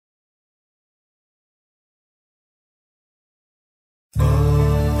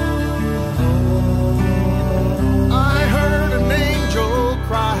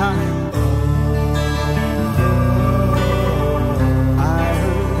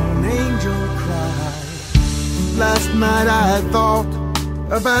Last night I thought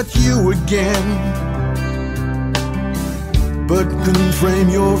about you again, but couldn't frame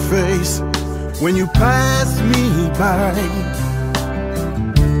your face when you passed me by.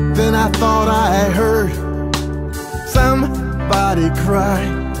 Then I thought I heard somebody cry.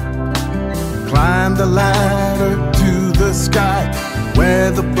 Climbed the ladder to the sky, where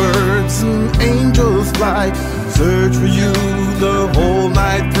the birds and angels fly. Search for you the whole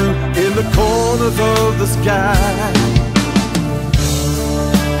night through, in the corners of the sky.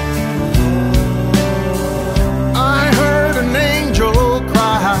 I heard an angel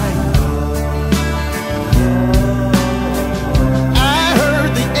cry. I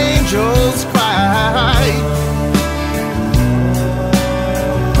heard the angels cry.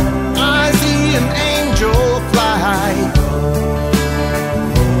 I see an angel fly.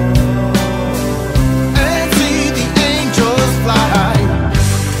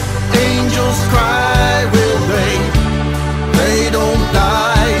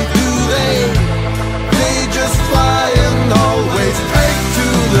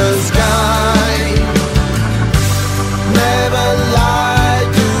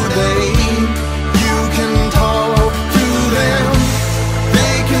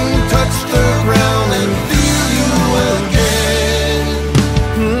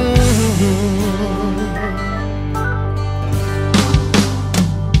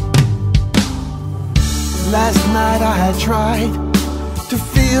 Last night I tried to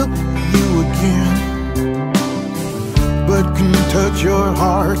feel you again, but couldn't touch your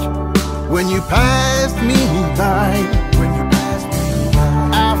heart when you passed me by.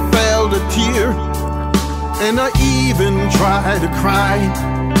 I felt a tear, and I even tried to cry.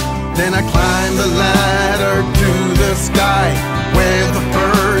 Then I climbed the ladder to the sky, where the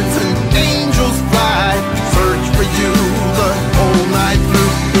birds